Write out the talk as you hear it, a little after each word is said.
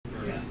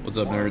What's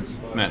up,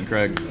 nerds? It's Matt and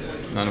Craig.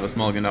 None of us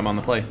mulliganed. I'm on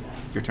the play.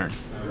 Your turn.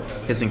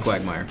 Hissing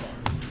Quagmire.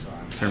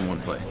 Turn 1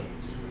 play.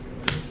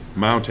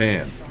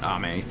 Mountain. Ah,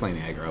 man, he's playing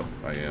aggro.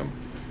 I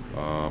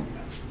am.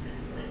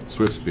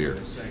 Swift Spear.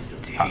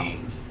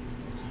 Dang.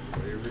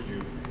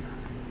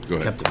 Go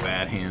ahead. Kept a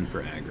bad hand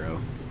for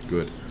aggro.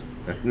 Good.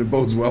 It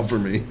bodes well for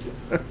me.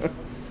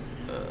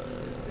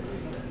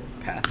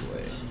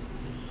 Pathway.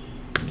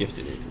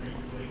 Gifted it.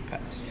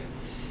 Pass.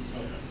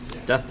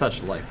 Death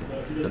Touch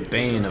Lifelink. The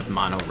bane of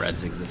Mono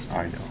Red's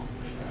existence. I know.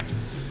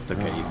 It's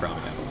okay, you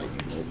probably have a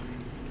lightning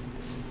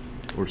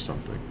bolt. Or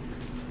something.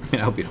 I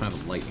mean, I hope you don't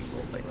have a lightning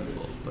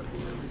bolt, but...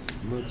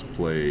 Let's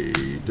play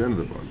Den of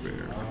the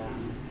Bugbear.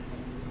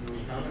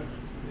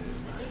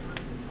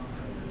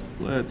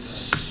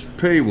 Let's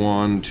pay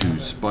 1 to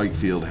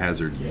Spikefield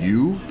Hazard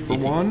U for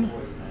 1.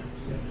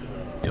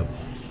 Yep.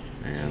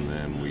 And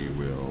then we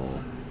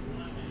will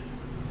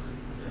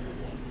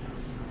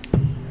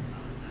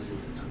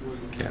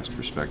cast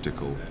for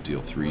Spectacle,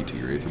 deal 3 to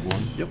your Aether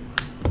One. Yep.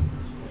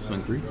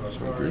 Swing 3.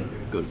 Swing 3.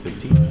 Go to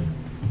 15.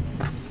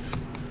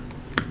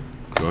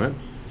 Go ahead.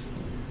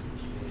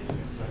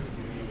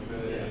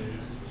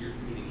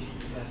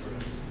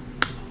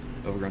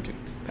 Overgrown 2.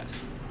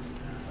 Pass.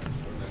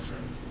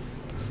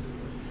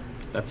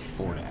 That's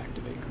 4 to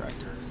activate,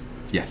 correct?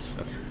 Yes.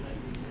 Okay.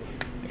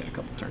 I got a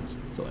couple turns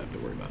until I have to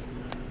worry about it.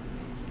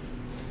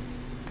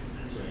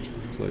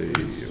 Play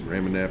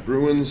Ramonap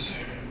Ruins.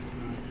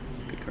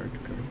 Good card,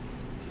 good card.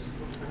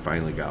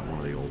 Finally got one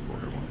of the old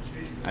border ones.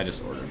 I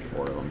just ordered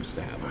 4 of them just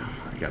to have them.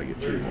 I gotta get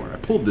 3 more. I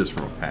pulled this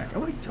from a pack. I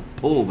like to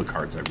pull the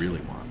cards I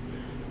really want.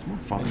 It's more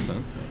fun. Makes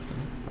sense, makes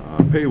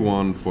sense. Pay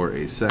 1 for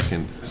a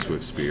second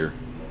Swift Spear.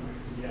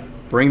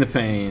 Bring the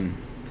pain.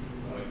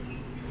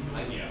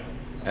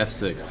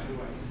 F6.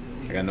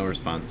 I got no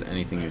response to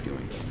anything you're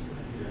doing.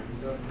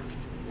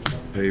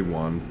 Pay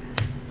 1.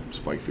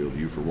 Spikefield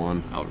U for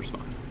 1. I'll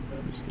respond.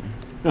 I'm just kidding.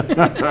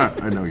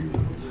 I know you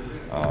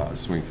will.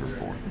 Swing for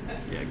 4.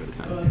 Yeah, go to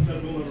 10.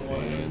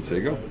 And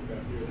say go.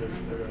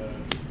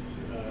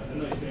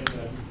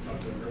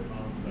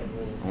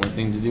 Only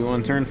thing to do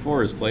on turn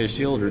 4 is play a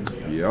Shieldred.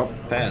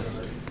 Yep.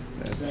 Pass.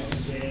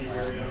 That's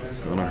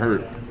gonna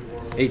hurt.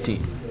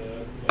 18.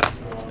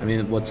 I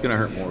mean, what's going to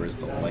hurt more is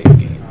the life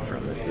gain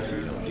from it if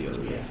you don't deal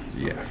with it.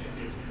 Yeah.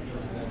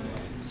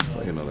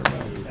 Play another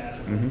mountain.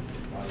 Mm-hmm.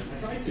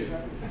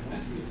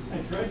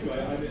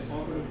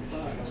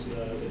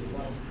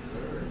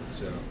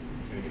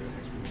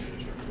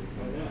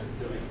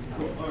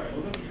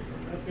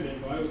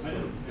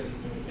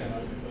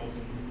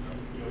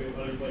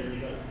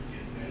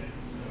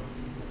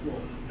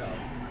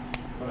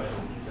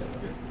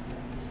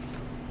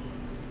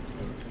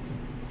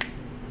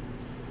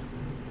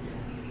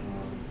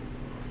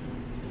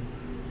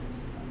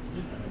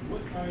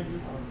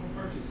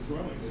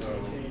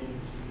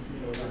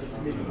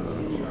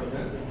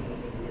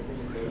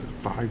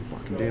 Five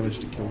fucking damage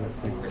to kill that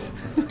thing.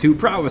 It's 2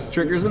 prowess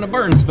triggers and a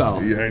burn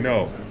spell. Yeah, I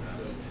know.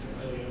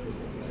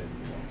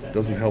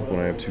 Doesn't help when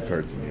I have 2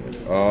 cards in hand.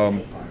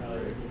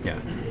 Yeah.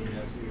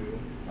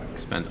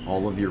 Expend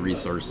all of your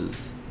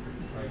resources.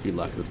 Be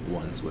left with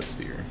 1 Swift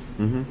Spear.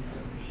 Mm-hmm.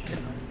 Yeah.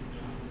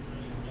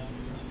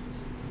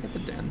 Hit the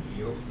den.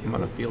 I'm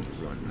on a field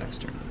run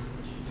next turn.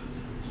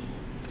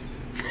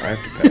 I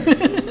have to pass.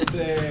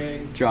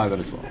 Draw, go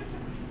to 12.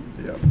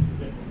 Yep.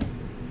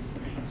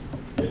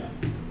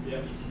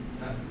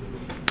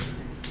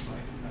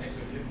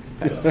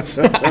 Pass.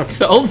 I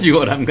told you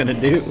what I'm going to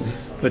do.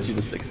 Put you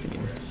to 16.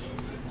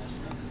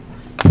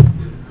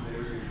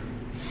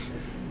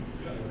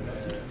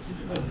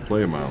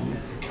 Play a mountain.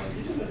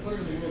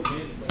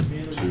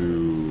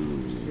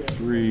 2,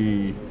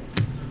 3.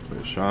 Play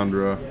a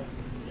Chandra.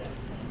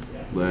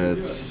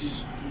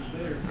 Let's.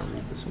 I'll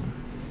read this one.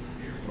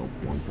 Oh,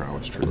 1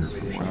 prowess trigger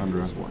for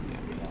Chandra. 1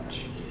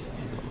 damage.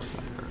 He's almost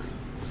out of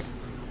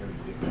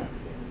card.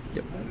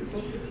 Yep.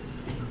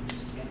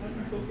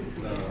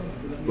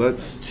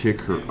 Let's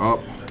tick her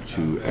up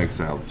to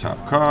exile the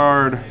top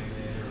card.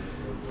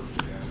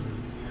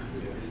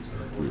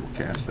 We will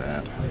cast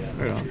that.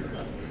 Right on.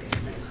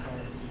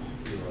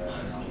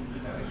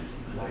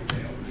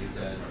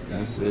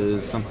 This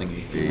is something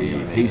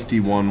A hasty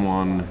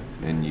 1/1,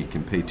 and you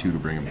can pay 2 to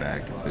bring him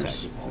back if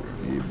there's.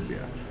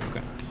 Yeah.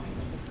 Okay.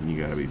 And you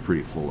gotta be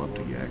pretty full up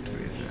to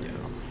activate that. Yeah.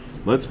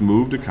 Let's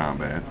move to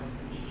combat.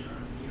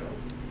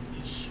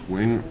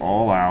 Swing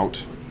all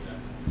out.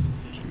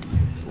 2,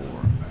 4,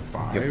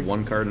 5. You have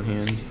 1 card in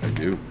hand. I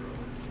do.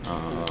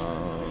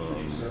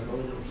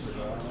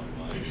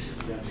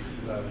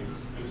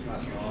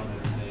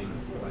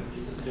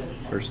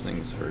 First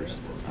things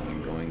first,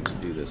 I'm going to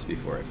do this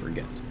before I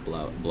forget.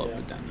 Blow up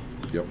the den.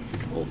 Yep. We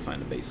can both find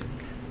a basic.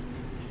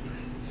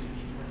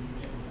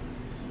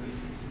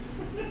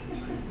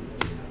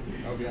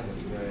 I'll be on the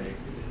way.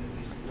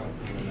 Don't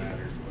really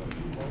matter,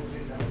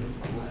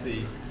 but we'll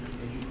see.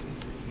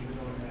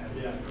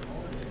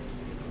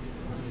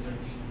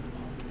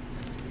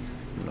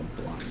 I'm going to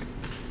block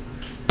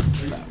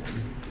that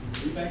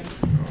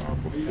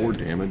one. Before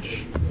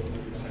damage,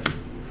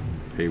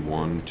 pay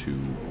 1 to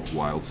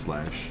Wild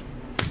Slash.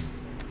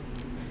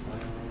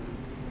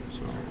 So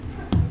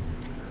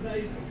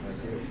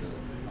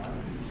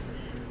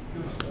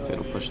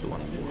Fatal push the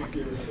one on block.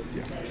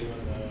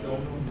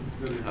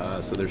 yeah.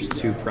 So there's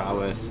 2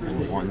 prowess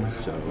and 1,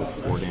 so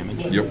 4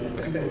 damage. Yep.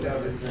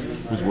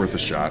 It was worth a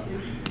shot.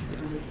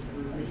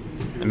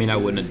 I mean, I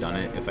wouldn't have done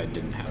it if I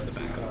didn't have the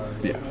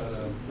backup. Yeah.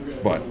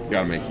 But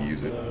gotta make you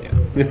use it.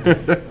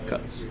 Yeah.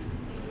 Cuts.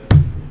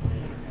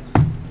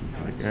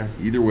 It's like,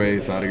 either way,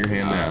 it's out of your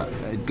hand now.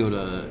 I'd go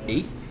to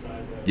 8.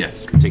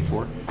 Yes. Take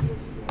 4. All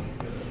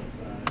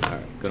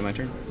right, go to my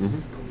turn.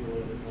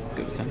 Mm-hmm.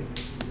 Go to 10.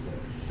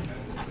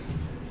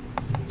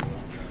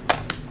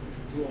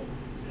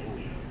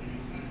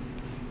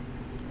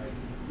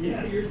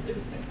 Yeah, you're 4.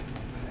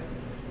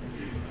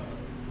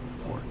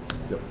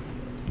 Yep.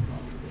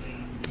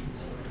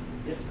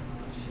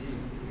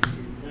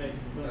 nice.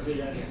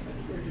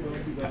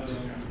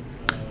 Pass.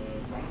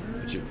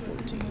 Put you at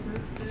 14.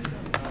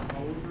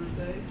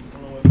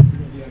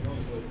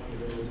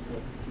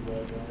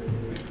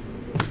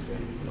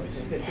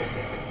 Nice.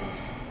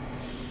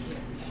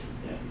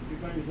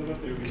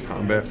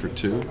 Combat for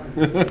 2.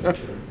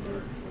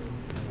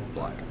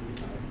 Black.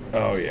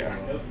 Oh, yeah.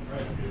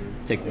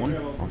 Take 1.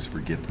 I always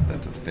forget that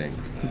that's a thing.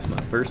 It's my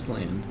first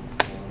land,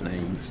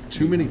 and There's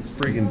too many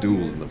friggin'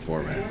 duels in the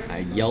format. I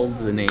yelled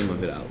the name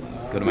of it out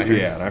loud. Go to my turn.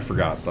 Yeah, and I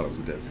forgot. Thought it was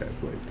a Death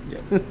Path Blade.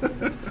 Yep.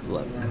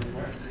 11.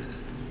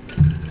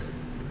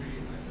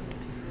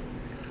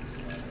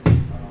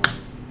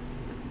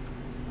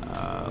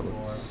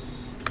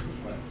 Let's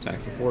attack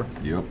for 4.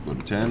 Yep, go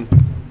to 10.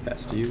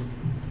 Pass to you.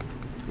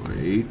 Go to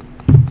 8.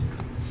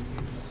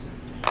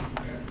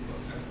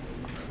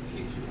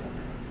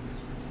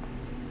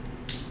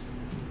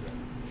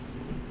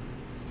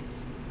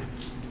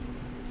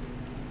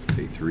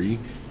 Pay 3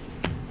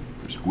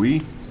 for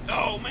Squee.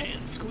 Oh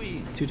man,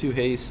 squeeze. 2/2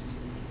 haste.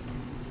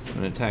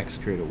 When it attacks,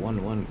 create a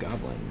 1/1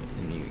 goblin,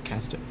 and you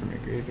cast it from your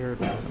graveyard.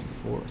 It's on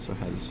 4, so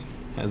has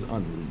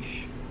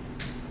unleash.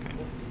 Kind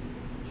of.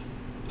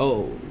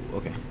 Oh,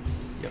 okay.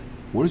 Yep.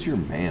 What does your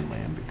man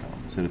land become?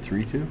 Is it a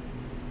 3/2?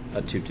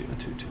 A 2/2. A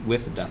 2/2.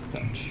 With death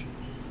touch.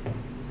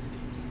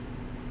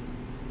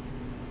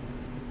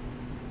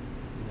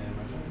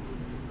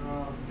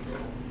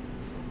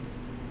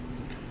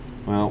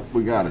 Well,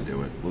 we gotta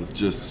do it. Let's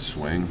just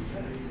swing.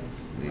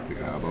 Make the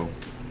gobbo.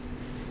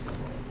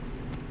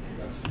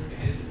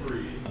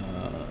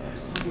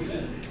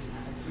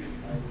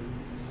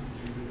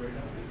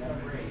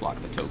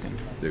 Block the token.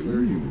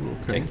 Ooh,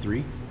 okay. Take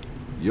 3.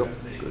 Yep.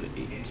 Go to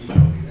 8.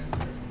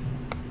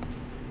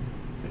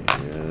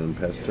 And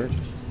pass turn.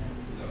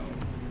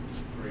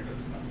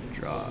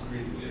 Draw.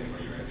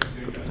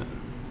 Go to 10.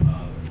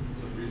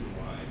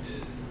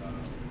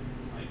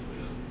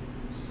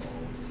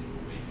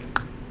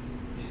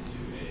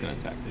 Gonna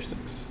attack for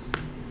 6.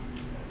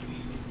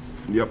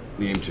 Yep,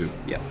 the aim 2.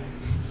 Yeah.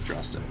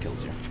 Draw stuff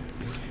kills you.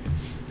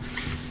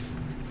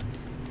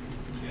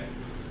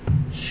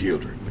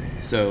 Shieldred man.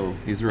 So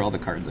these were all the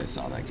cards I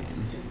saw that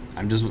game.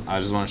 I just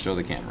want to show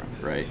the camera,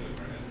 right?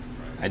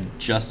 I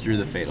just drew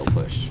the fatal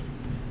push.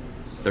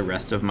 The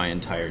rest of my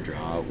entire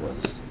draw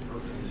was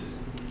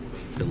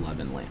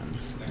 11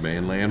 lands.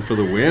 Man land for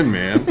the win,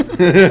 man.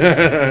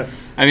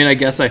 I mean, I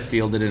guess I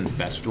fielded and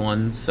fetched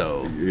one,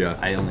 so Yeah.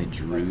 I only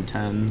drew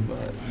 10,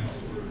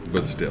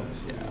 But still.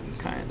 yeah,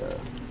 kind of.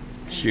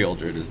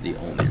 Shieldred is the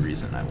only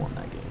reason I won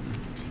that game.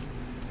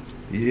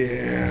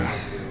 Yeah.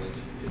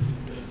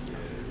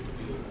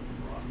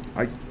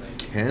 I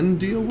can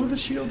deal with a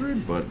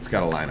Shieldred, but it's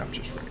got to line up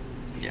just right.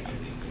 Yeah.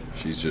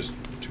 She's just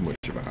too much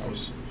of a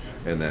house.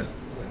 And that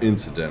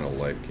incidental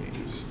life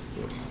gains.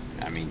 Ugh.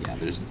 I mean, yeah,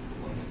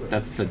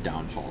 that's the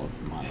downfall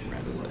of Monored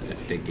Red, is that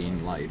if they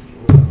gain life,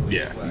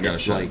 Yeah, you got to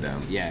it's shut like, it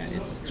down. yeah,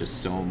 it's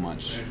just so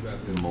much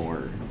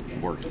more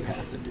work you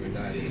have to do.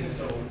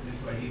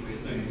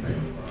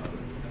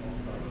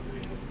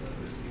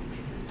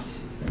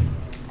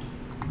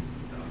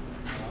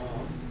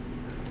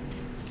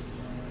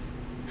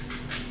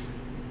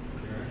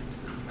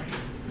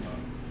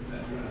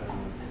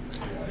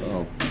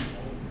 Oh.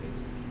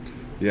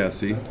 Yeah,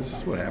 see, this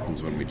is what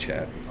happens when we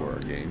chat before our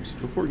games.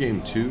 Before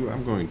game 2,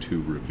 I'm going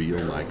to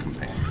reveal my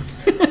companion.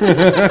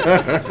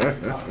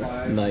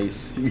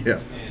 Nice. Yeah.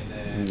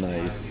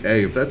 Nice.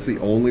 Hey, if that's the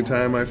only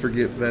time I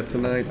forget that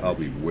tonight, I'll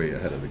be way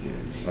ahead of the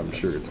game. I'm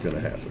sure it's going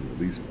to happen at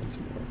least once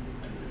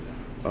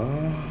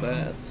more.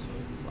 That's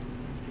fun.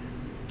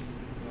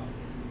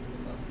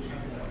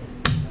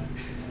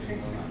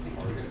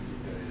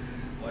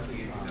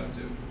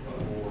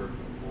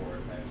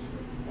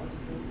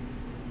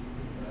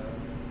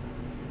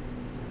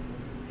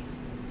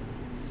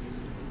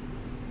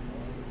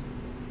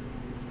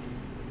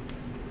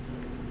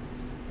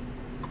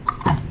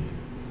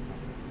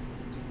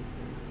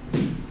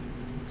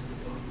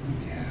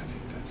 Yeah, I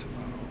think that's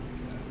about all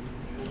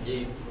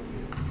we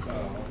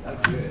got.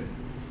 That's good.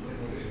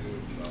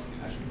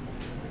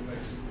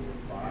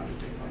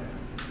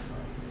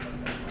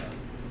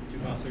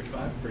 Search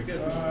 5. Pretty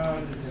good.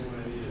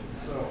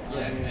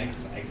 Yeah,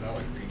 exile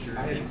a creature.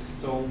 I had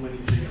so many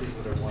creatures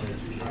that are 1 and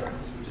 2 cards,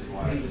 which is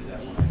why I did that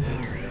when I did.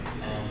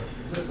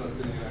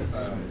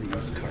 Some of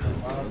these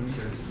cards in.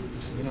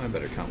 You know, I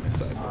better count my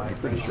sideboard. I'm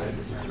pretty sure I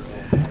did this roll.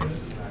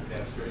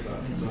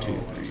 1, 2,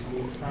 3,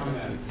 4,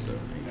 5, 6, 7,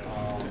 8, 9,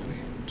 10. 1,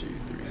 2,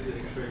 3, 4,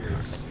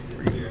 5,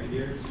 3.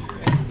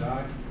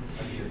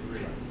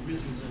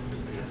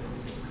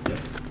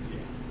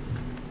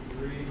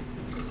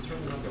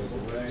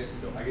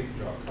 I get to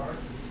draw a card.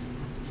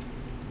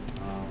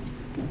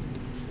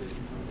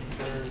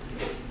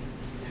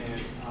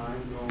 And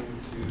I'm going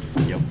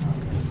to. Yep.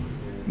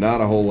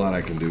 Not a whole lot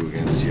I can do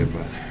against you,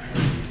 but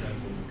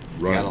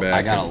run it back.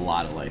 I got a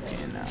lot of life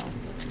gain now.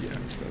 Yeah,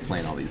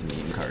 Playing all these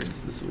meme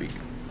cards this week.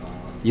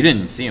 You didn't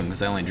even see them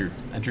because I only drew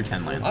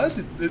 10 lands.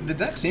 Honestly, the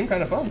deck seemed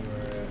kind of fun.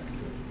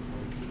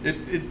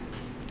 It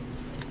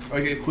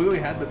clearly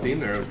had the theme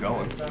there it was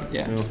going.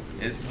 Yeah.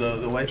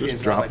 The life Just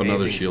gain's drop not like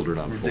another anything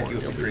Shieldred on 4.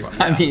 ridiculously You'll be crazy.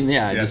 fine. I mean,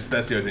 yeah. Yes,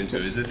 that's the other thing too.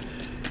 Is it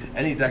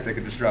any deck that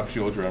could just drop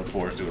Shieldred on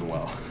 4 is doing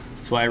well.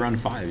 That's why I run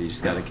 5. You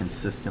just got to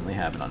consistently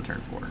have it on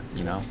turn 4.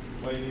 You know.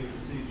 Why you need a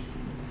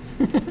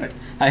siege?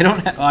 I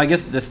don't. Well, I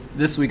guess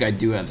this week I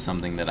do have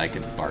something that I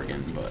could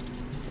bargain, but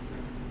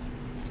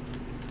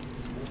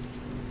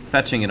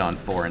fetching it on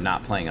 4 and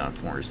not playing it on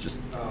 4 is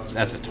just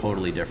that's a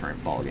totally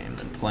different ballgame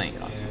than playing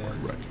it on 4.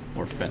 Right.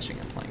 Or fetching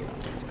and playing it on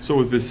 4. So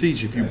with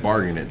Besiege, if you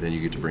bargain it, then you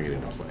get to bring it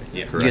into play.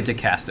 Yeah. Correct? You get to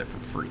cast it for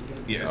free.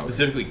 Yeah,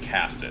 specifically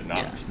cast it, not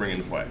Yeah. just bring it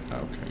into play.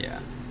 Okay. Yeah.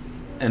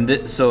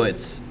 And so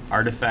it's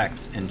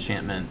artifact,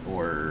 enchantment,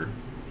 or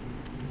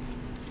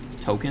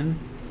token,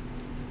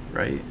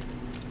 right?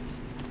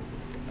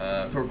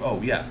 It's for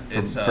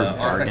bargain?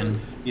 artifact,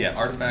 yeah,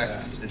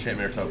 artifacts,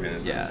 enchantment, or token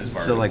is Yeah. is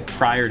bargain. So like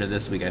prior to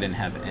this week, I didn't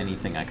have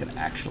anything I could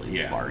actually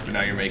yeah, bargain. but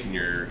now you're making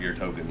your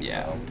tokens.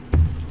 Yeah. So.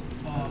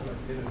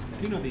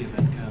 You know the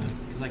event code,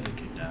 because I get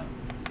kicked out.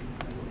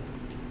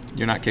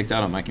 You're not kicked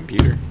out on my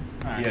computer.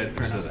 Alright, Yeah, it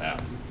fair says enough.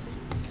 app.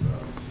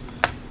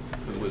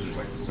 The Wizards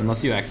like to say.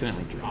 Unless you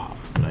accidentally drop.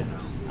 But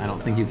I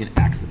don't think you can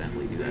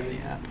accidentally do that in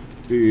the app.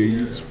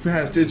 It's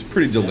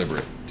pretty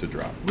deliberate to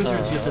drop.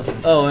 Wizards just as a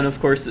Oh, and of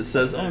course it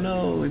says, oh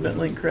no, event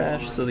link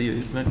crashed, so the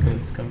event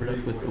code's covered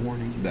up with the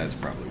warning. That's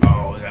probably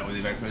Oh, is that what the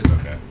event code is?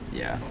 Okay.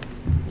 Yeah.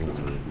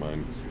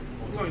 mine.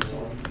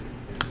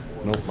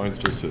 Nope, mine's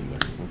still sitting there.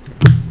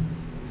 Okay.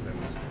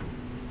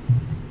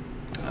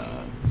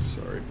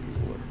 Sorry,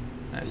 people are.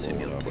 I assume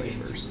rolling you'll up. play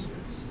first.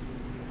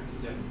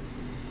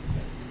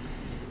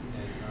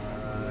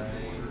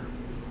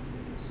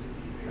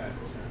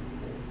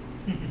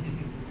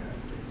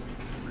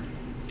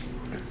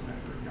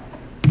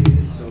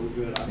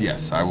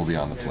 Yes, I will be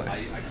on the play.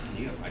 I just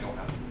need them. I don't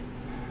have them.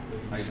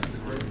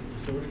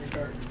 Storing your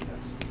card. Is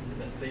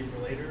that safe for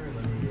later? And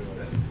then when you're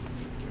like, if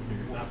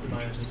you're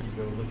optimized, you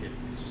go look at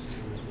these just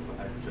schools.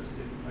 I just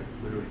did. I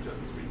literally just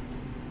this week.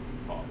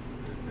 Oh,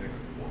 today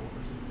like 4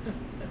 hours.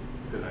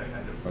 Because I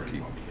had to.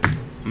 Okay.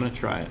 I'm gonna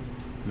try it.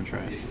 I'm gonna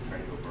try it.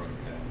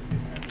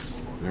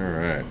 All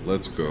right,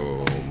 let's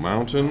go.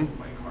 Mountain.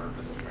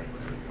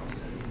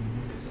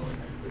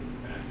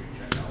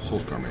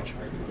 Soulscar Mage. Go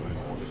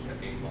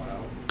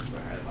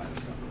ahead.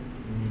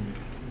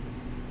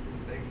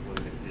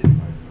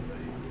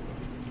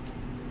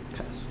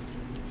 Pass.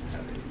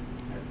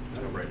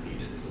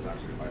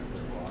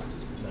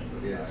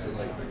 Yeah, so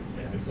like,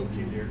 It's so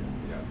easier.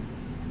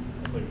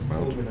 It's like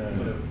Mount. moving a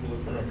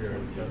put up your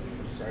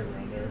subscriber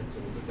around there. So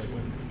it's like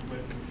when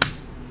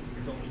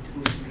it's only $2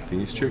 or $3.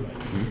 Phoenix Chick.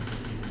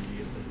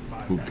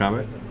 Like Move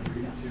combat. $2 or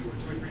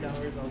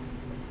 $3. I'll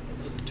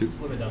just 2.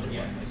 slim it down to 1.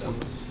 Like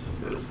that's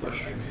Let's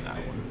push that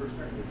one.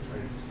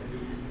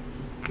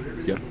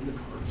 Yep.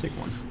 Take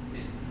one.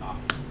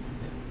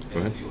 Go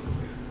ahead.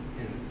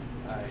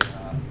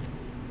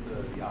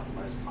 The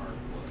optimized card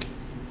was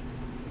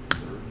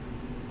third.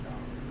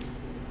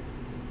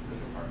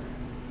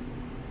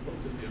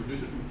 It was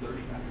from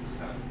 30 after it's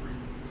kind of free.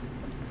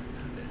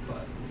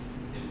 But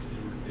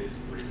it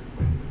raised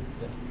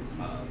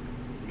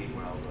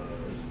meanwhile,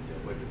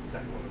 the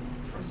second one,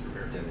 Trust Your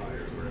American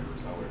Buyers or whatever,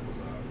 so it was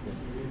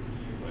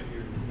like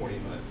 20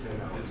 minutes.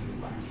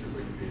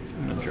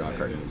 I'm gonna draw a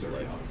card and lose a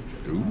life.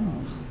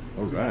 Ooh.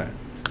 All right.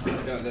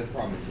 no, the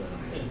problem is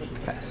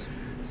Pass.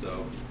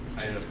 So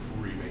I ended up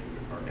remaking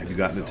the card. Have you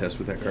gotten to test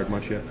with that card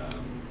much yet?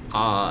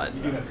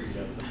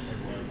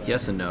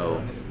 Yes and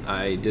no.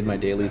 I did my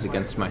dailies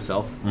against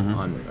myself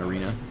on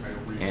Arena,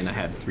 and I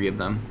had 3 of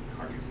them,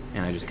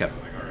 and I just kept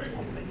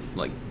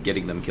like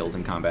getting them killed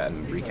in combat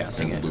and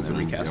recasting it and then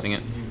recasting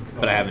it.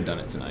 But I haven't done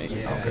it tonight.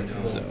 Okay.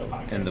 So,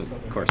 and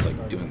of course,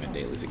 like doing my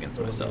dailies against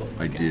myself.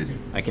 I did.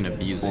 I can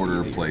abuse Order it a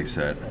easier. play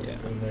set. Yeah.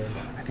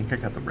 I think I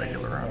got the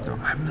regular out though.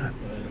 I'm not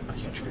a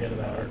huge fan of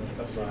that art,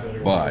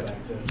 but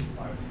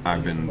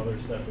I've been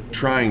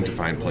trying to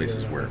find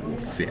places where it will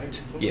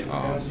fit.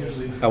 Yeah.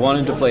 I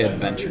wanted to play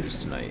Adventures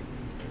tonight.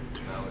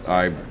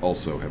 I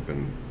also have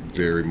been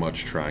very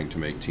much trying to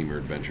make Teamer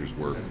Adventures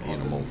work in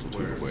a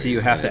multitude of ways. So you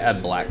have to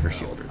add black for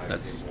Shieldred.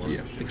 That's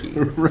just the key.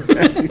 Right.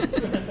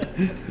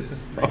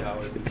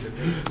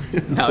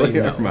 Now you Play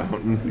our know.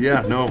 Mountain.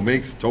 Yeah, no, it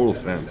makes total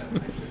sense.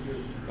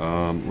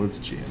 Let's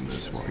jam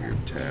this while you're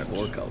tapped.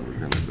 4 color.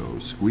 We're gonna go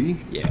squee.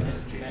 Yeah.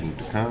 Move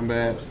to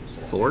combat.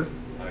 4.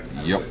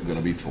 Yep,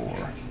 gonna be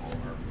 4.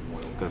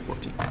 Go to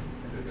 14.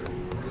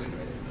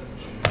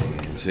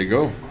 And say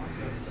go.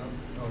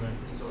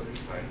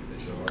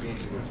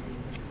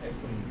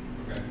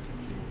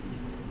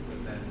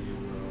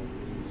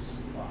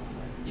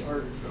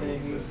 Art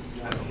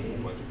things.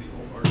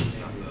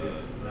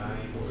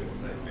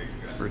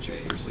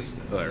 Virtue versus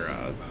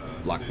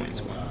block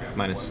flanks 1.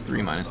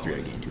 -3, -3.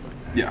 I gain 2 life.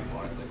 Yeah.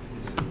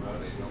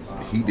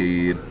 He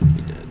did.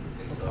 He did.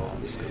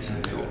 This goes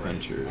into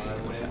adventure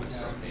and then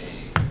pass.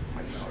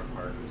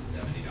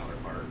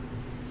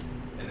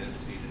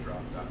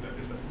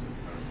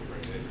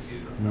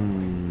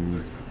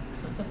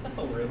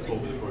 Oh, really?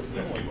 Over the course of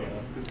the next few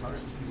months.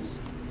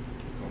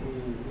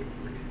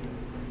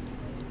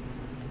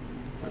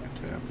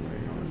 Tap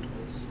land.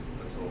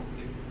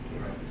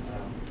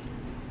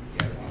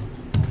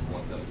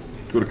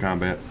 Go to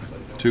combat.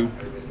 2.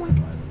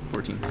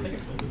 14.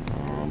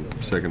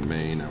 Second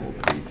main, I will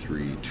pay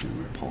 3 to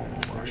Paul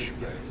Obosh.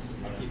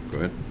 Go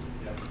ahead.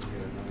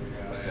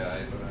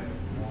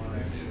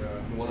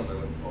 One of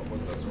those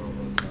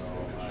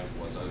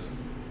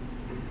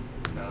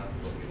not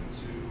looking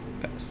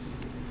to Pass.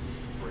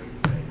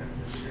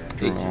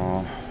 bring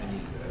Draw.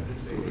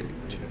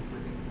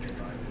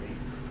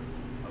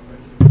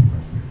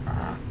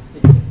 Ah,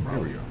 there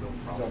we go.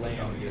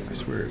 I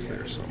swear it's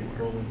there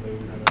somewhere.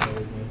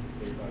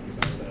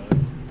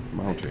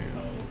 Mountain.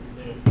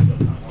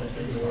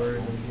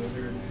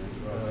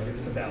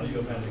 The value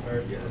of having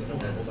cards is so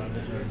hold on to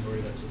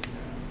inventory that's just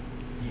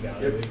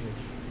devaluing.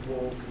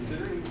 well,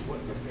 considering what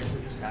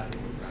apparently just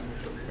happened with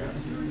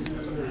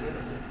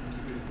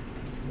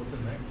What's in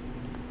there?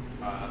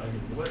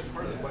 what's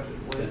part of the question?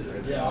 What is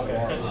it? Yeah,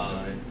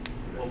 okay.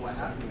 Well, what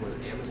happened was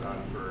Amazon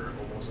for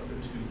almost up to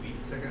 2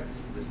 weeks, I guess,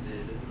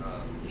 listed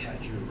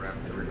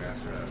Rapid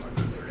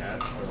Remastered at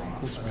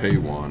Let's pay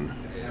 1.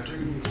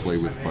 Play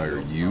with fire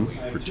U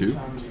for 2. I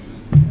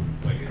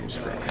will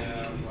scrap.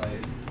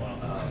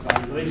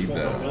 They just won't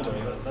bet. sell it.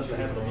 That's what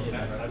happened to me. I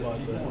bought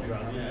the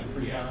Eldraine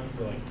pre-con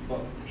for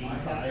like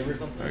 85 or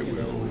something. I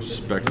will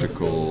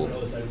spectacle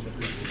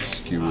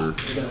skewer.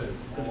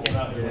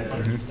 Spectacle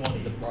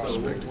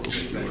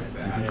skewer.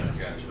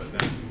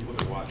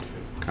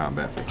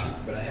 Combat for 2.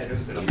 But I had to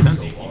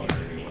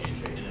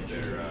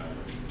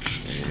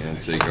And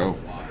say go.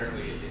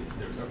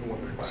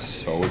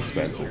 So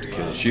expensive to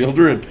kill a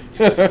Shieldred.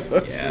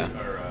 Yeah.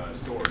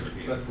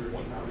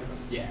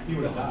 Yeah. He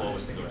was the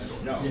lowest thing in the store.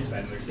 No, So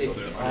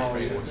they're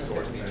afraid of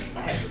stores being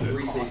I had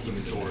 3 safety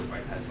stores by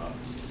 $10.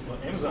 Well,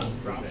 Amazon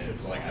drops it.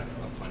 So like I've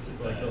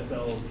punted Like they'll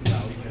sell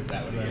 2,000 because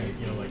that would and then, be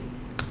you know, like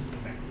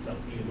sell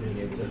being able to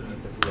beat the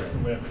for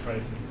whatever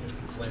price. And if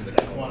slam the that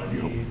down quantity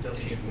one,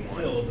 doesn't take get one.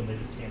 fulfilled, then they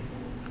just cancel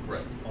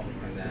Right. all the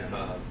and then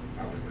cards. I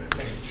would have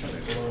been shut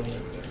it below over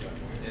there at that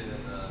point. And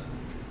then,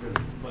 Good.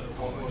 but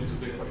also just a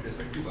big question is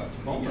like, About to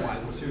why me, was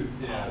guys. it?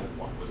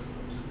 Why was it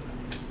posted that?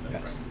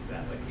 Yes. Is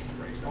that like a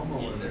price that's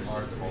in their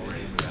system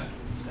already for that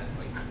set,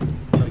 like,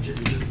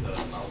 just the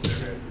amount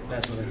there?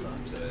 That's what I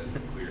thought. To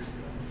clear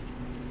stuff.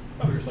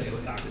 Probably just like a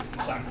stock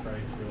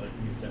price for like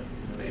new sets.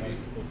 You know, Maybe.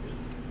 like posted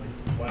like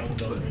Wild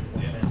Delta Range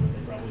 110, but they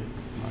probably Might as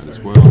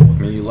started- well. I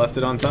mean, you left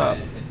it on top.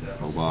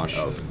 Obosh.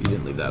 Oh, you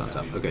didn't leave that on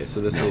top. Okay,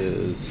 so this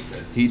is.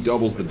 He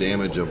doubles the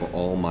damage of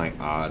all my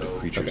odd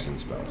creatures and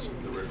spells.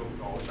 The original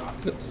all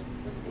shots. Oops. I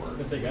was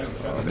gonna say, guys,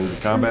 Move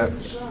to combat.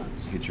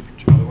 Hit you for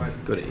 2. Otherwise,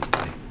 Go to 8.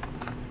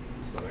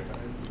 spelling time.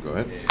 Go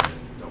ahead. And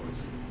double.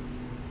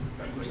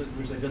 That's like,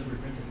 which they just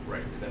reprinted.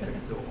 right, and that's like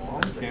still all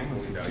the same.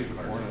 Only value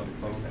card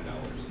for like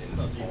 $10 in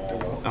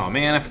all. Oh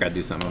man, I forgot to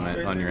do something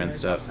on your end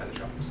stuff. Outside of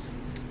shops.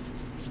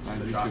 On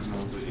The YouTube shops now.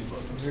 completely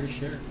closed. I'm here to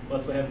share. Well,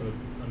 that's what happened with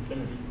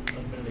Infinity.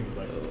 Infinity was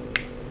like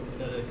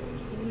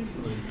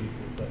completely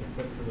useless set,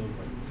 except for those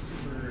like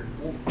super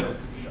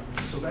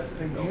shots. So that's the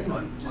thing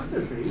though. Just the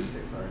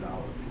basics are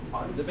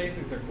 $1. The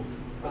basics are cool,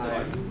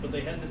 but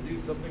they had to do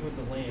something with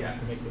the lands Yes.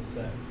 to make the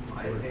set.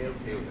 I am okay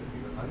with it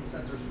because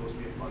unsets are supposed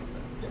to be a fun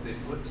set. If they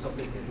put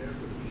something in there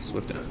for the people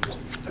Swift who just out.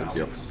 want Go to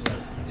balance, 6.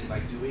 and by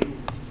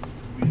doing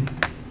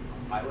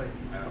really,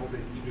 I hope they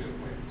keep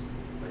doing lands.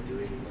 By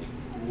doing like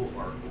cool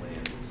art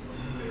lands of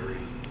very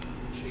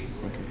chase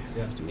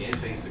lands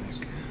and basics,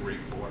 great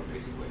for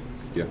basic lands.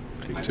 Yeah,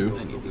 take 2. I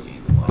need to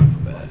gain the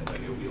life back.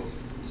 Like it'll be also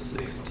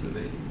 16.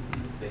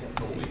 They have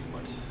trouble making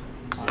money.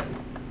 I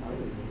think we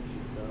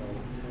should sell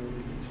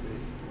each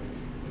base, like,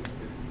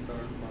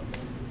 start from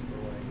so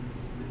like,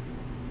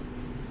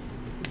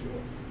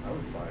 I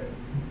would buy it.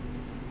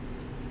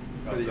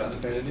 For the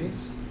Infinities?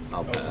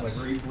 I'll Oh, pass.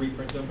 like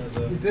reprint them as a.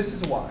 This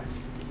is why.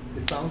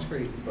 It sounds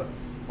crazy, but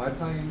my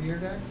Pioneer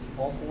decks,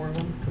 all 4 of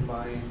them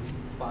combine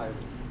 5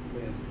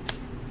 lands.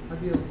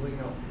 I'd be able to link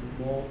out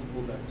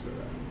multiple decks for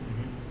that.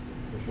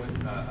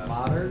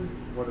 Modern,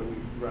 what are we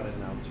running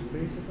now? 2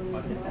 basically?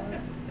 Is it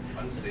modern?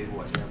 Unstable,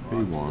 I think.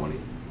 Pay 1.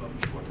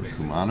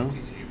 Kumano.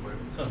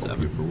 Seven.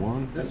 Hit for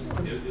 1. This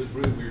one? It was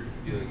really weird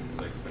feeling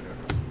like spending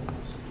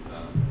almost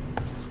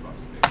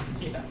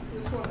 $100 Yeah.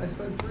 This one, I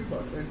spent $3. I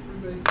have 3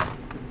 basics.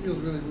 If feels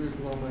really weird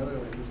because all my other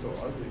lands are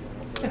so ugly now.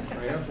 But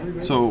I have 3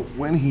 mana. So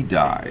when he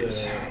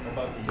dies,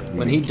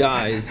 When he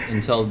dies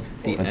until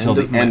the until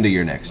the my- end of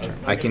your next turn.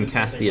 I can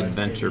cast the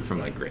adventure from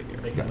my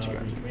graveyard.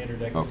 Gotcha.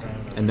 Okay.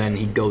 And then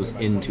he goes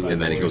into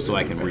And then he adventure, goes so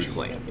I into can adventure.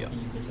 replay it. Yeah.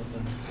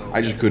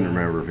 I just couldn't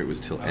remember if it was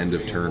till end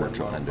of turn or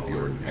till end of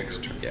your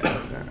next turn.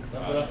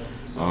 Yeah.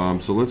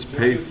 So let's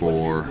pay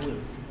for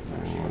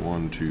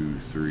 1, 2,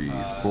 3,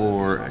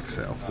 4.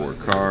 Exile 4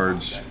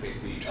 cards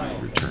to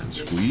return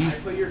squee.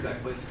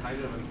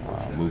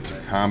 Move to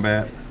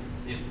combat.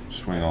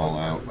 Swing all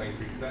out. Make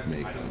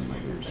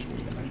another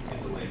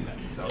swing.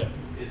 So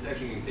it's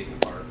actually getting taken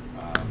apart.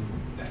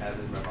 That has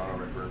his mono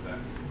red bird back,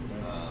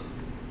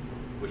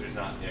 which is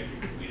not actually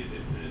completed.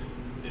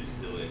 It's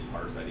still in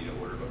parts I need to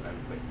order, but I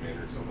haven't played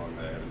Commander in so long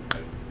that I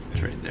haven't.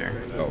 Trade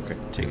there. Oh, okay.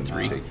 Take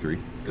 3. Take 3.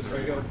 Because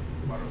there you go.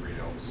 Mono green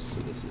elves. So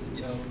this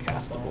is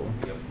castable.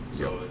 Yep.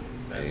 So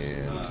that's,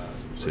 And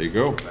so you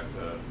go. Back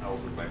to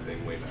elves with my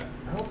thing way back.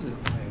 Elves in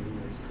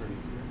Pioneer is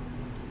crazy.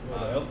 Well,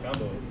 the elf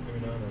combo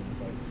every now and then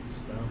just like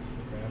stomps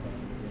the crap out of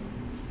the game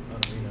on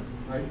arena.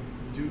 I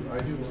do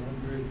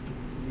 100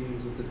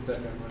 games with this deck.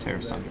 I'm running Terror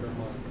this deck Sunder. per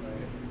month, and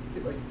I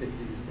get like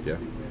 50 to 60 Yeah.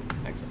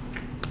 wins. Exile.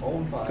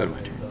 0-5 Go to my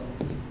against turn.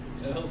 elves.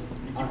 It helps.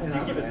 And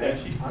You keep a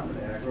stat sheet. I'm an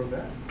aggro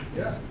deck.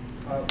 Yeah.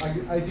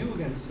 I do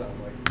against some,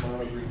 like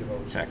Mono Green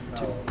Devotion. Attack for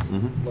 2.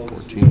 Lotus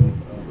 14, Field,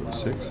 go to Mono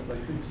 6. Red,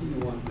 like the key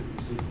ones that you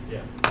see.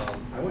 Yeah.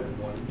 I went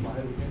 1-5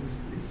 against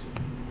Grease.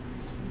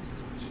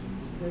 Such an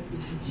easy deck to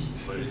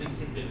beat. But it's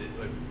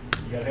like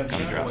You gotta have the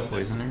Gonna drop counter.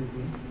 Poisoner. Yeah.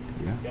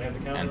 You gotta have the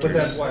counter. Enter. But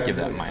that's why Give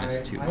I that really-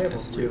 -2, I have a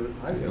 -2. really-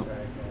 I have a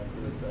bad card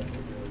for this deck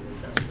with really good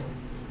capital.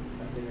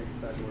 I think I can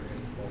sideboard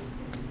against most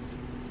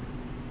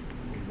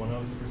things. One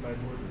elves per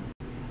sideboard.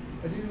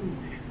 I do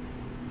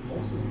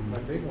most of them. My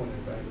big one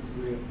is I have a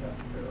 3 of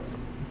Path Arrow.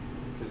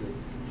 Because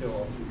it's kill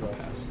all 2 drops.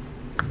 Pass.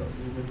 Takes out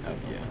humans, Oh,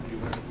 yeah.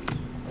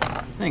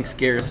 humans. Thanks,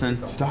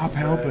 Garrison. Stop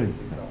helping.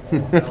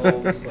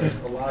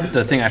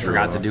 The thing I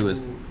forgot to do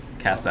is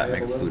cast that,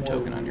 make a food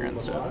token on your end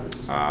step.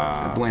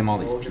 I blame all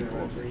these people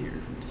over here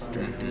for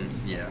distracting me.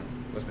 Yeah.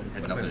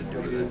 Had nothing to do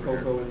with it.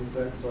 Cocoa in this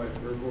deck, so I have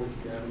Herbal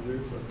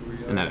Scavengers, so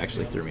 3 And that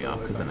actually threw me off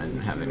because then I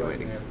didn't have any way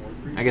to.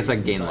 I guess I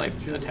gained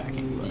life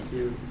attacking,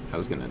 but I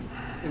was gonna.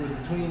 It was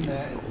between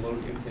Use that and the-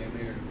 Load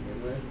Contaminator to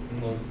begin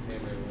with. Load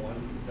Contaminator 1,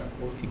 it's got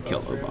 4 If you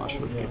kill Obosh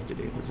with Yeah. Gifted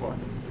Aether One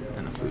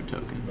and a food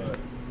token, But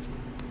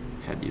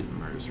had to use the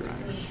Murder's Rider. I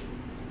wonder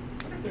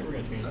if they were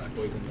gonna change the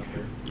poison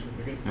number.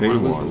 Is it I good? want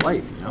to lose 1. the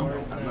life, you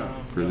know.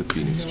 For the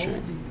Phoenix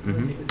chick.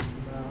 Mhm.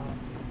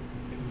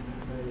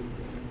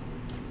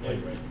 Yeah,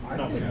 you're right. It's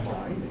not like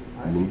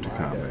a Move to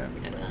combat.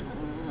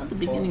 At the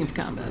beginning of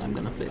combat, I'm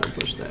gonna fatal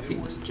push that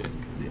Phoenix chick.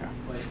 Yeah.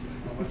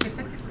 Oh,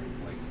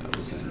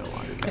 this is no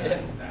longer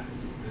casting.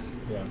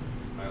 Yeah.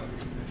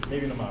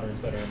 Maybe in the modern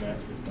set or a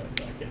master set,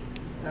 but I guess.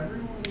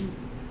 Everyone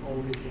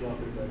always get out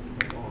their deck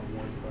and say, oh, I'm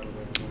 1 card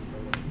away, I'm 1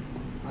 card away.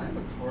 I am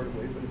a card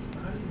away, but it's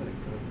not even a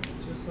good one.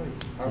 It's just like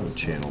I I'm was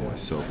gonna channel my telling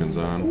Silkins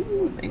on.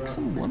 Ooh, make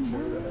some that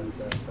 1/1s.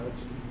 has that touch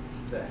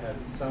that has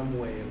some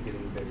way of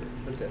getting bigger.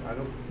 That's it. I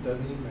don't.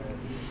 Doesn't even matter.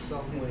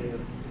 Some way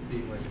of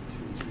being like a 2,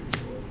 3,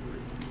 4,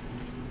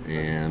 3.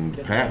 And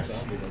Get that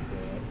pass. zombie that's,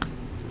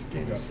 This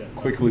game drop is dead.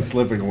 quickly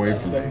slipping away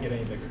from It doesn't me. get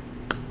any bigger.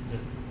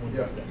 Just one Yeah.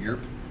 drop dead. Yerp.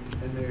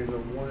 And there's a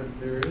one.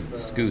 There is a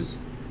Scoos.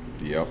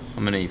 Yep.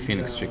 How many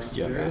Phoenix chicks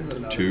do you there is got?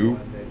 another 2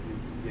 one that you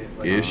can get,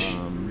 like, ish.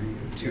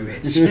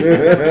 2-ish.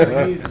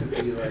 I need it to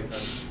be like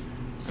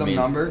Some mean,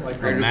 number like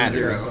greater than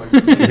matters.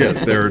 0. Yes,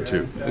 there are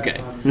 2. Okay.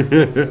 I'm just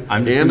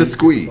And gonna, a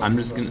squee. I'm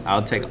just gonna.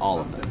 I'll take all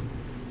of them.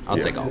 I'll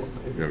Yeah. take all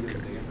of them. Okay.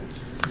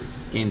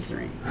 Gain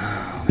 3.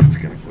 Ah, that's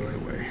gonna put it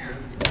away.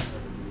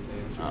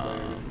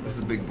 This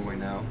is a big boy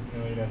now.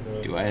 No, you'd have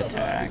to- Do I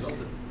attack?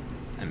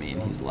 I mean,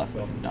 he's left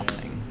with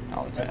nothing.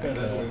 I'll attack. I've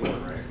got,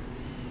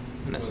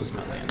 And this was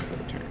my land for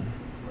the turn.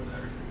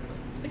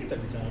 I think it's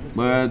every time. It's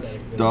Let's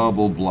static build.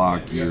 double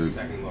block your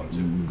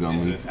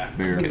gummy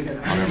bear. Okay,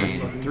 gain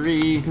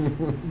 3.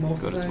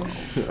 Go to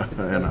 12.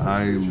 And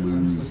I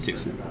lose 2.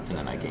 2. And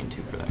then I gain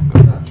 2 for that.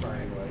 Go for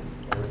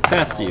 2.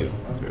 Pass to you.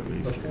 Yeah,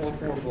 these guys are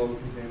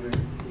good.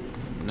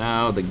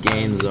 Now the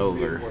game's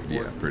over.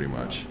 Yeah, pretty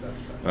much.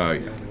 Oh,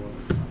 yeah.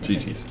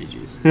 GG's.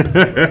 GG's.